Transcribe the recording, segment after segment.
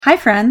Hi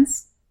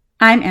friends,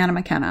 I'm Anna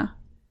McKenna.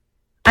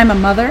 I'm a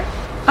mother,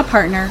 a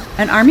partner,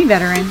 an Army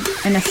veteran,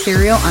 and a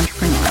serial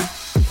entrepreneur.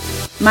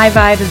 My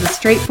vibe is a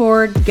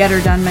straightforward,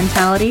 get-her-done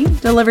mentality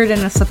delivered in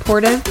a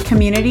supportive,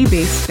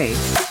 community-based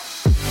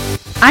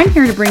space. I'm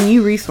here to bring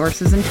you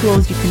resources and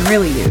tools you can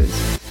really use,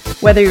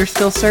 whether you're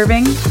still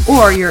serving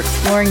or you're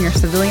exploring your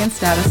civilian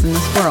status in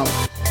this world.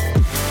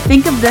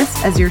 Think of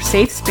this as your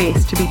safe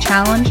space to be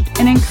challenged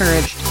and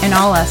encouraged in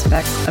all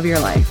aspects of your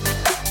life.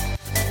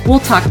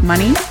 We'll talk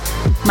money,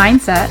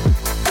 mindset,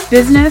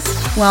 business,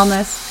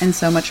 wellness, and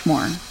so much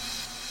more.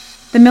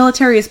 The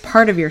military is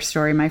part of your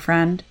story, my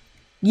friend.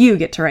 You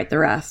get to write the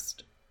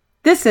rest.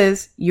 This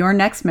is Your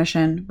Next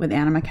Mission with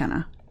Anna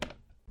McKenna.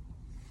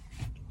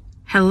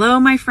 Hello,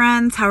 my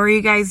friends. How are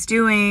you guys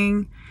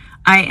doing?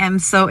 I am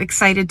so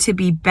excited to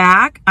be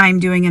back. I'm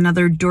doing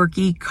another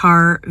dorky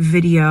car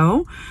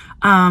video,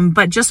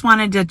 but just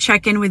wanted to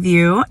check in with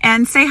you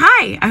and say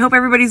hi. I hope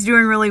everybody's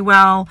doing really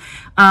well.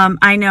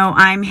 I know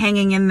I'm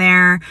hanging in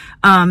there.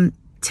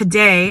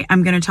 Today,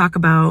 I'm going to talk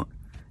about,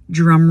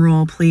 drum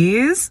roll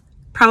please,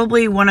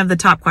 probably one of the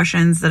top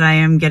questions that I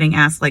am getting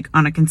asked like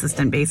on a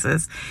consistent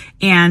basis.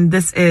 And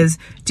this is,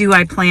 do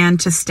I plan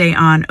to stay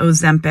on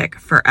Ozempic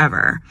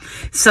forever?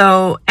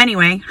 So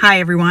anyway,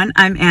 hi everyone,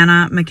 I'm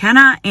Anna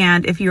McKenna.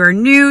 And if you are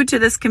new to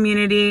this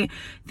community,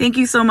 thank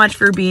you so much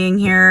for being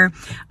here.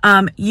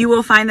 You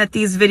will find that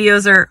these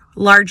videos are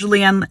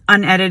largely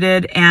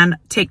unedited and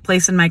take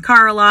place in my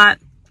car a lot.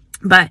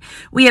 But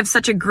we have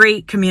such a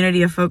great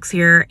community of folks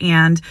here,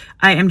 and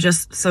I am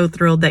just so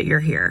thrilled that you're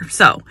here.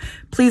 So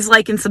please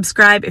like and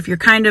subscribe if you're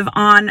kind of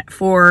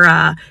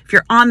if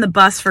you're on the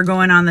bus for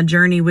going on the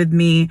journey with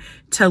me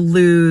to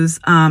lose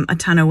a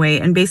ton of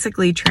weight and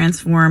basically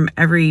transform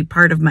every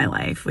part of my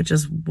life, which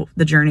is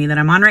the journey that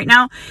I'm on right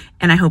now.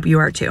 And I hope you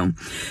are too.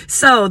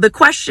 So the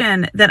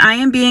question that I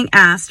am being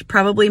asked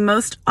probably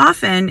most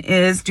often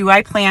is, do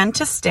I plan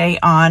to stay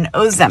on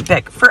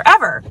Ozempic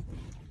forever?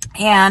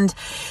 And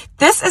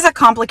this is a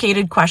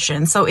complicated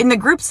question. So in the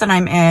groups that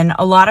I'm in,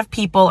 a lot of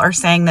people are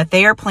saying that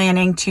they are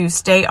planning to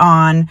stay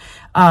on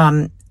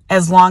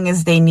as long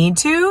as they need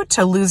to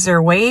lose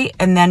their weight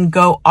and then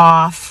go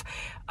off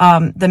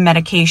the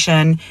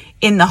medication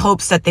in the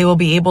hopes that they will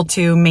be able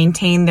to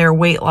maintain their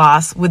weight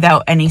loss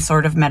without any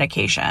sort of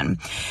medication.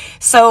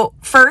 So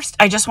first,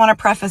 I just want to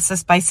preface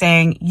this by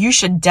saying you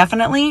should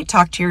definitely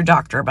talk to your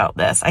doctor about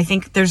this. I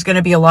think there's going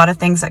to be a lot of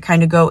things that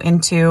kind of go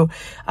into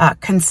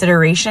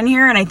consideration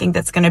here. And I think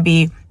that's going to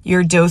be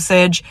your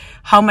dosage,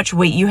 how much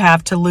weight you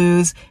have to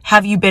lose.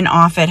 Have you been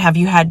off it? Have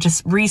you had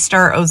to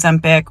restart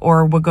Ozempic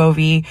or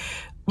Wegovy?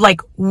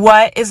 Like,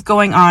 what is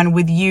going on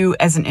with you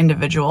as an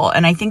individual?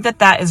 And I think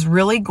that is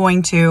really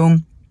going to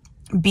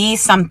be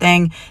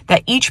something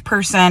that each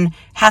person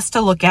has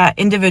to look at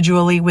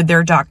individually with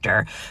their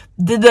doctor.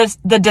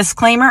 The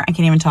disclaimer, I can't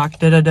even talk,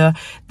 The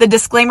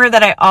disclaimer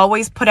that I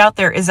always put out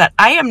there is that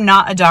I am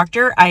not a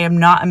doctor. I am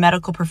not a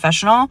medical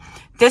professional.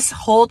 This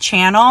whole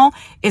channel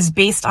is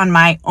based on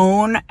my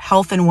own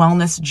health and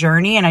wellness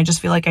journey. And I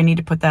just feel like I need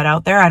to put that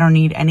out there. I don't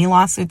need any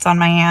lawsuits on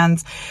my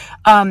hands.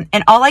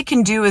 And all I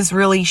can do is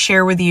really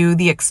share with you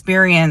the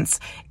experience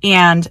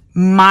and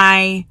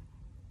my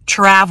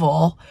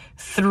travel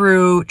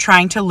through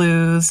trying to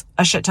lose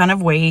a shit ton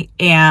of weight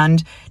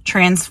and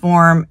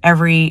transform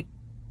every,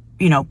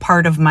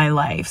 part of my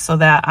life so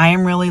that I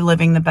am really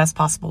living the best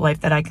possible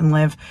life that I can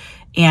live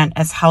and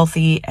as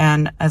healthy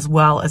and as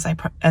well as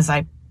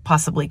I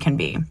possibly can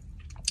be.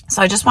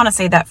 So I just want to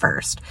say that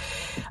first.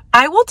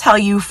 I will tell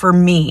you for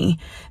me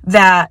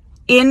that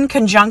in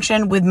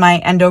conjunction with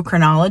my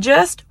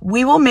endocrinologist,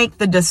 we will make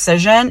the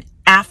decision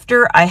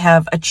after I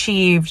have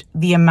achieved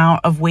the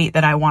amount of weight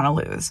that I want to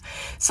lose.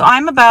 So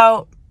I'm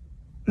about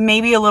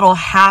maybe a little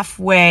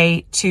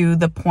halfway to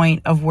the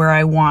point of where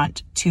I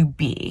want to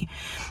be.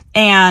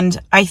 And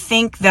I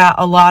think that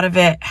a lot of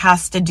it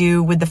has to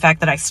do with the fact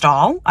that I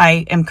stall.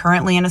 I am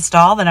currently in a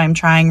stall that I'm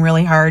trying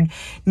really hard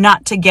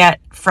not to get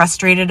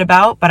frustrated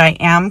about, but I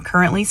am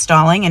currently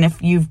stalling. And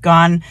if you've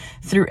gone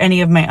through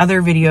any of my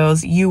other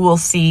videos, you will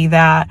see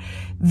that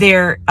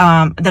that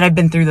I've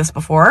been through this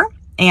before.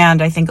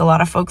 And I think a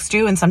lot of folks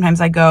do. And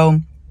sometimes I go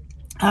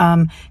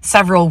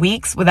several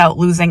weeks without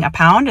losing a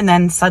pound, and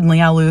then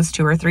suddenly I'll lose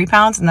 2 or 3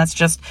 pounds. And that's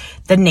just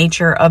the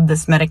nature of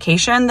this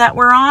medication that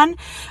we're on.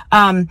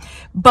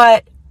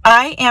 But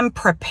I am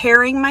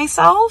preparing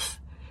myself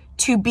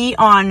to be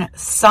on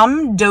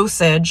some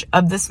dosage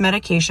of this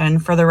medication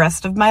for the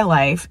rest of my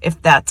life,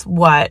 if that's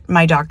what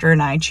my doctor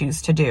and I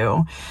choose to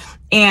do.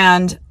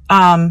 And,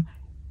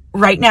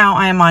 right now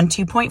I am on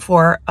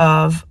 2.4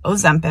 of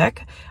Ozempic.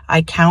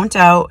 I count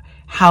out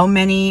how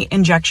many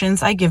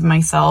injections I give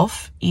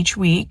myself each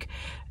week.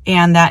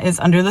 And that is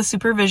under the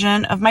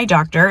supervision of my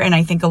doctor. And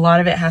I think a lot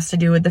of it has to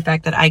do with the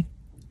fact that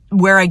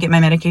where I get my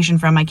medication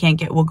from, I can't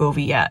get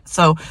Wegovy yet.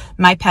 So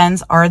my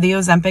pens are the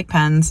Ozempic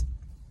pens,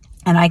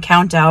 and I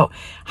count out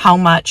how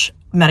much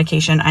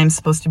medication I'm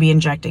supposed to be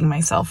injecting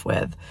myself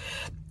with.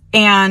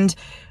 And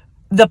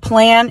the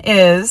plan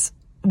is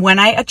when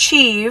I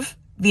achieve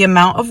the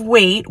amount of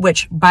weight,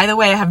 which by the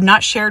way, I have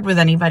not shared with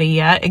anybody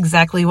yet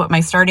exactly what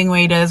my starting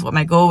weight is, what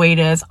my goal weight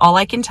is. All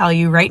I can tell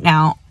you right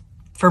now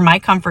for my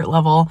comfort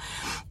level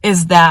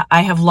is that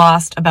I have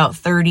lost about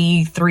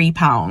 33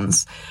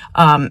 pounds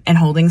and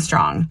holding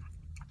strong.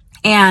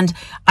 And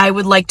I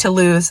would like to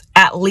lose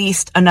at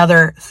least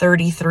another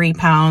 33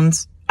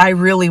 pounds. I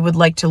really would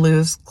like to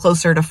lose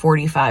closer to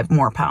 45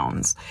 more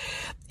pounds.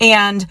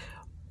 And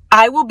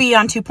I will be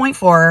on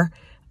 2.4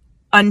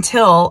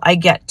 until I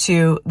get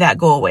to that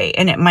goal weight.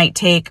 And it might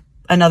take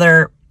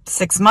another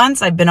 6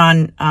 months. I've been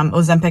on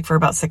Ozempic for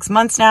about 6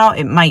 months now.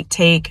 It might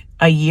take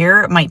a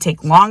year. It might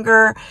take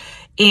longer.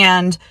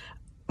 And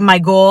my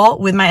goal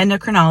with my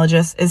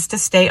endocrinologist is to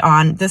stay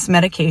on this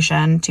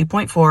medication,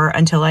 2.4,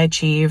 until I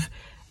achieve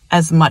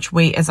as much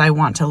weight as I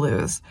want to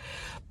lose.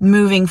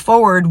 Moving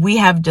forward, we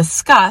have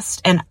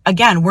discussed, and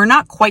again, we're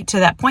not quite to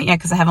that point yet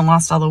because I haven't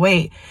lost all the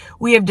weight.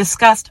 We have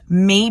discussed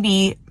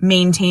maybe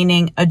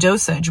maintaining a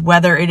dosage,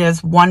 whether it is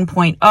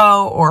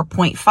 1.0 or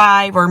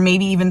 0.5 or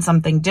maybe even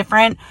something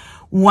different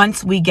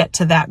once we get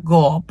to that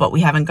goal, but we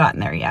haven't gotten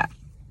there yet.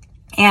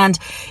 And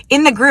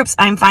in the groups,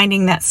 I'm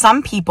finding that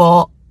some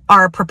people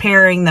are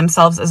preparing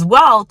themselves as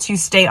well to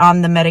stay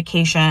on the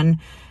medication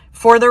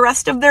for the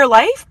rest of their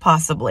life,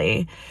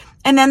 possibly.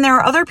 And then there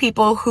are other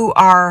people who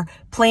are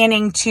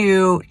planning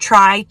to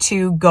try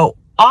to go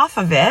off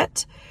of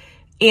it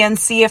and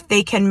see if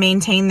they can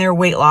maintain their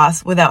weight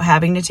loss without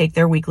having to take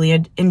their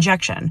weekly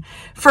injection.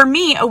 For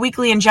me, a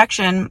weekly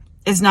injection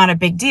is not a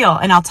big deal,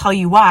 and I'll tell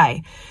you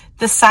why.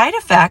 The side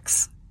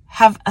effects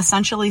have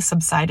essentially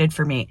subsided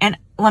for me. And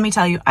let me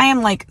tell you, I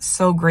am like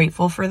so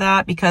grateful for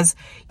that because,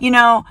 you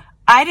know,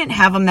 I didn't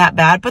have them that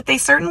bad, but they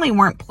certainly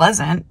weren't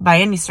pleasant by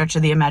any stretch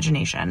of the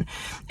imagination.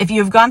 If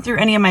you've gone through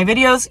any of my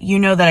videos, you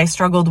know that I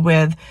struggled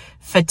with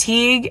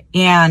fatigue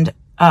and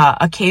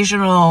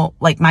occasional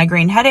like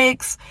migraine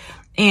headaches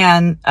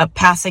and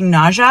passing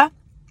nausea.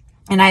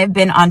 And I have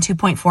been on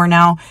 2.4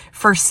 now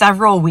for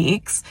several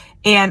weeks,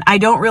 and I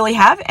don't really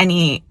have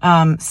any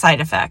side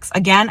effects.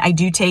 Again, I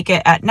do take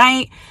it at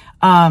night.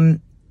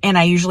 And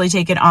I usually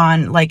take it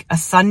on like a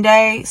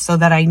Sunday so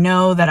that I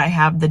know that I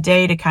have the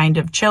day to kind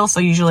of chill. So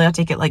usually I'll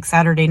take it like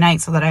Saturday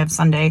night so that I have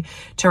Sunday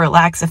to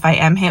relax if I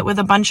am hit with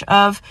a bunch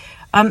of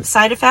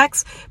side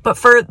effects. But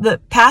for the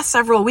past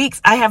several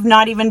weeks, I have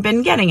not even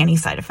been getting any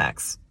side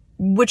effects,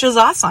 which is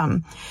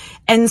awesome.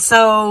 And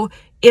so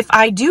if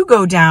I do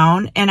go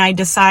down and I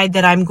decide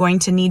that I'm going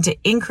to need to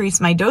increase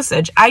my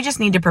dosage, I just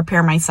need to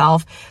prepare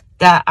myself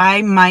that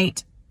I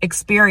might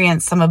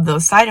experience some of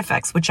those side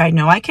effects, which I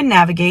know I can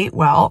navigate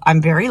well.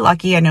 I'm very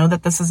lucky. I know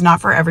that this is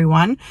not for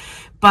everyone,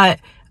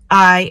 but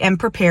I am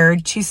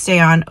prepared to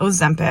stay on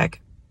Ozempic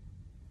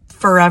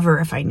forever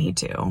if I need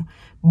to,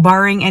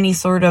 barring any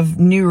sort of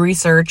new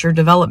research or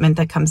development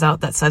that comes out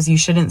that says you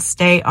shouldn't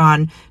stay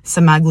on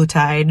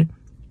semaglutide,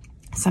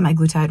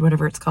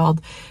 whatever it's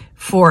called,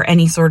 for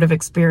any sort of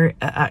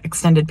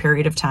extended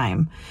period of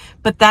time.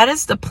 But that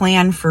is the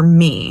plan for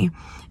me.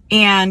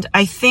 And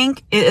I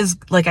think it is,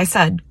 like I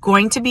said,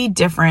 going to be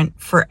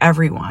different for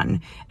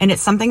everyone. And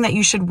it's something that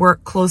you should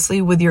work closely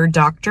with your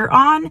doctor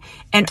on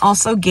and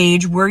also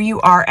gauge where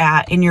you are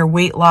at in your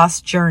weight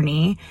loss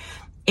journey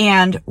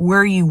and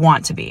where you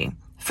want to be.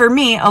 For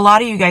me, a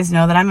lot of you guys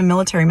know that I'm a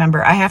military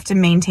member. I have to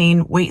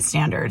maintain weight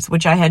standards,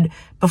 which I had,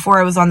 before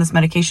I was on this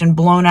medication,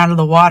 blown out of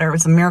the water. It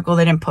was a miracle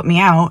they didn't put me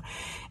out.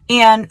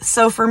 And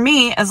so for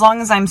me, as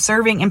long as I'm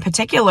serving in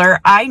particular,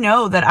 I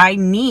know that I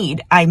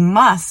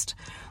must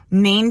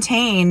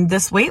maintain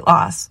this weight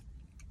loss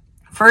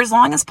for as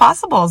long as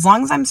possible, as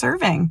long as I'm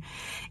serving.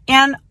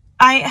 And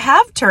I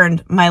have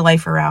turned my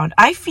life around.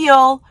 I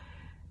feel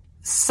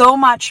so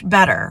much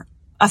better.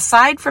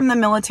 Aside from the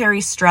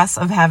military stress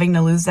of having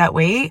to lose that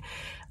weight,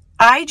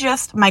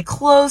 my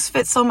clothes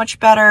fit so much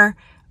better.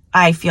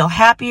 I feel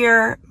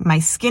happier. My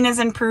skin is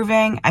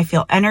improving. I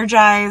feel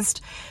energized.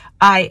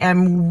 I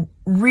am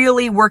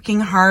really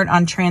working hard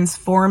on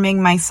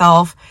transforming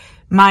myself,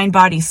 mind,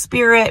 body,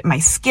 spirit. My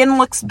skin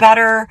looks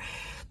better.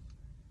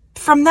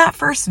 From that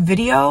first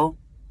video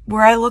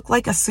where I look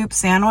like a soup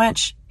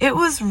sandwich, I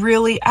was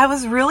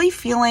really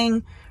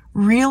feeling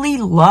really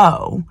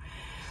low.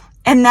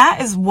 And that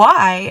is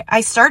why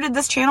I started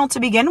this channel to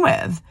begin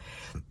with.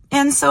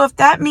 And so if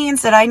that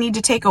means that I need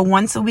to take a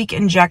once a week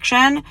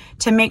injection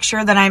to make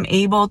sure that I'm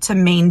able to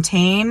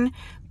maintain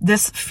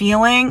this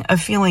feeling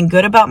of feeling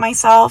good about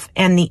myself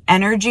and the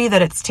energy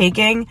that it's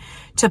taking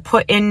to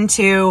put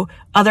into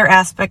other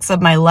aspects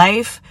of my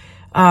life,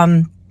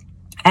 and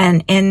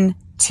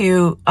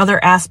into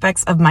other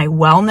aspects of my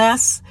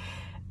wellness,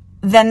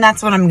 then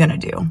that's what I'm going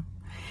to do.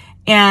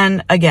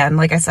 And again,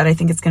 like I said, I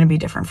think it's going to be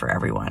different for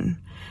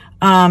everyone.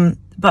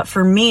 But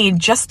for me,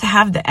 just to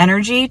have the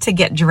energy to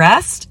get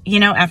dressed,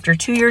 after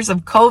 2 years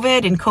of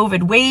COVID and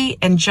COVID weight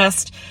and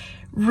just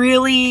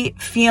really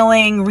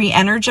feeling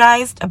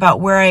re-energized about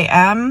where I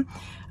am,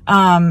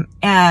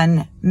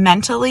 and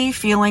mentally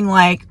feeling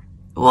like,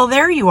 well,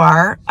 there you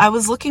are. I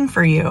was looking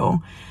for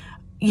you.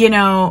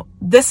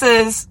 This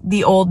is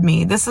the old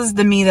me. This is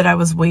the me that I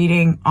was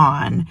waiting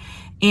on.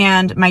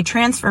 And my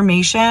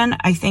transformation,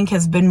 I think,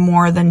 has been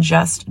more than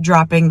just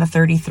dropping the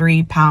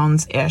 33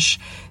 pounds-ish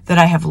that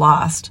I have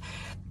lost.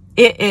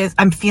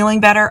 I'm feeling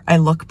better. I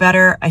look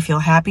better. I feel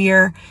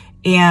happier.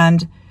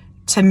 And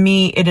to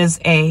me, it is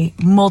a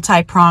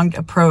multi-pronged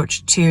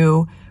approach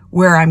to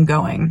where I'm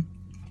going.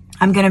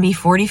 I'm going to be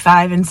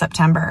 45 in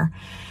September.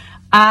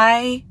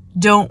 I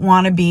don't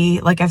want to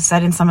be, like I've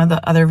said in some of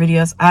the other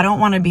videos, I don't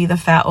want to be the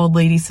fat old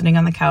lady sitting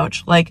on the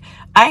couch. Like,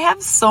 I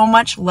have so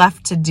much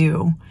left to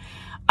do.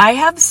 I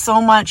have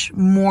so much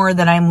more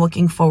that I'm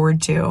looking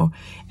forward to.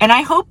 And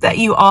I hope that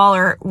you all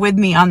are with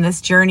me on this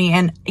journey.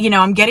 And,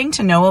 I'm getting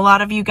to know a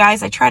lot of you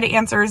guys. I try to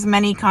answer as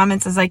many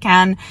comments as I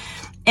can.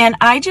 And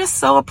I just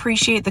so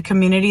appreciate the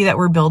community that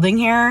we're building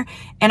here.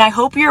 And I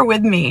hope you're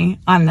with me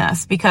on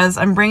this, because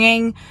I'm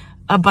bringing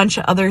a bunch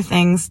of other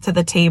things to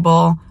the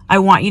table. I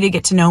want you to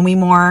get to know me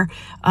more.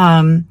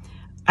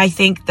 I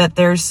think that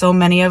there's so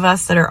many of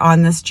us that are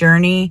on this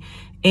journey,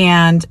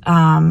 and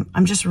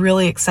I'm just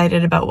really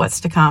excited about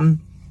what's to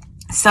come.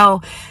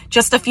 So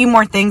just a few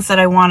more things that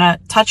I want to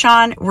touch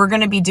on. We're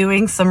going to be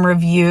doing some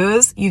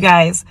reviews. You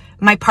guys,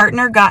 my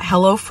partner got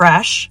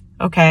HelloFresh.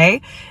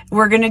 Okay.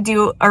 We're going to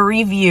do a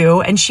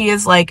review, and she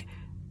is like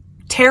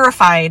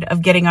terrified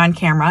of getting on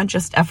camera,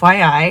 just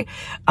FYI.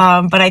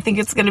 But I think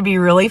it's going to be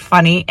really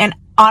funny. And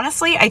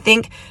honestly, I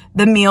think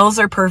the meals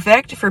are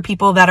perfect for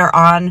people that are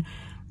on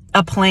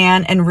a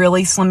plan and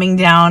really slimming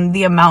down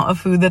the amount of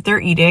food that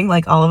they're eating,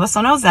 like all of us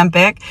on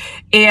Ozempic.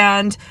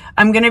 And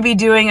I'm going to be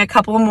doing a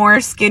couple more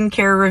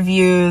skincare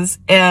reviews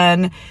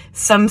and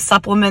some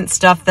supplement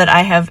stuff that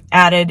I have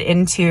added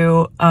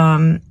into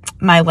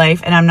my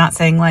life. And I'm not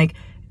saying like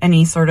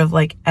any sort of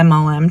like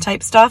MLM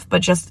type stuff,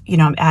 but just,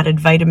 I've added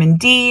vitamin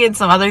D and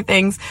some other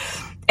things.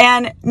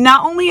 And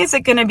not only is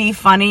it going to be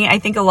funny, I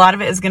think a lot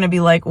of it is going to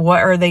be like,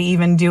 what are they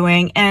even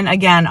doing? And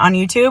again, on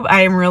YouTube,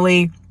 I am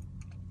really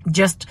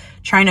just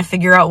trying to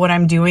figure out what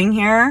I'm doing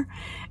here.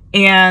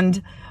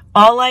 And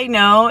all I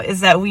know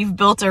is that we've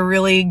built a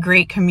really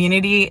great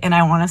community, and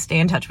I want to stay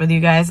in touch with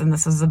you guys, and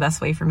this is the best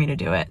way for me to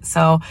do it.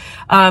 So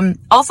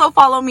also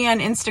follow me on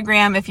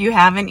Instagram if you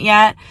haven't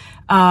yet.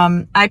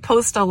 I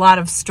post a lot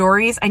of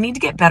stories. I need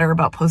to get better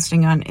about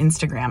posting on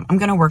Instagram. I'm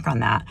going to work on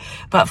that.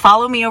 But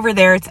follow me over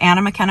there. It's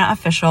Anna McKenna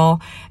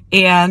Official.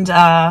 And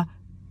I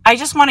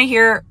just want to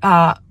hear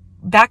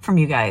back from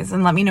you guys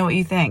and let me know what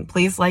you think.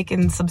 Please like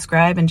and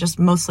subscribe, and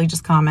mostly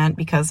just comment,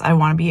 because I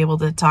want to be able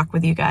to talk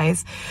with you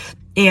guys.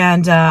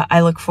 And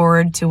I look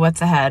forward to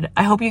what's ahead.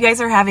 I hope you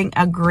guys are having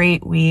a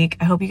great week.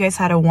 I hope you guys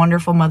had a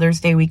wonderful Mother's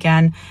Day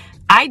weekend.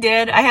 I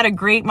did. I had a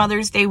great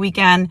Mother's Day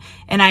weekend,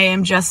 and I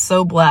am just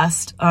so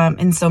blessed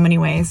in so many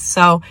ways.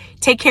 So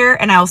take care,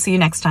 and I will see you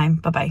next time.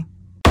 Bye-bye.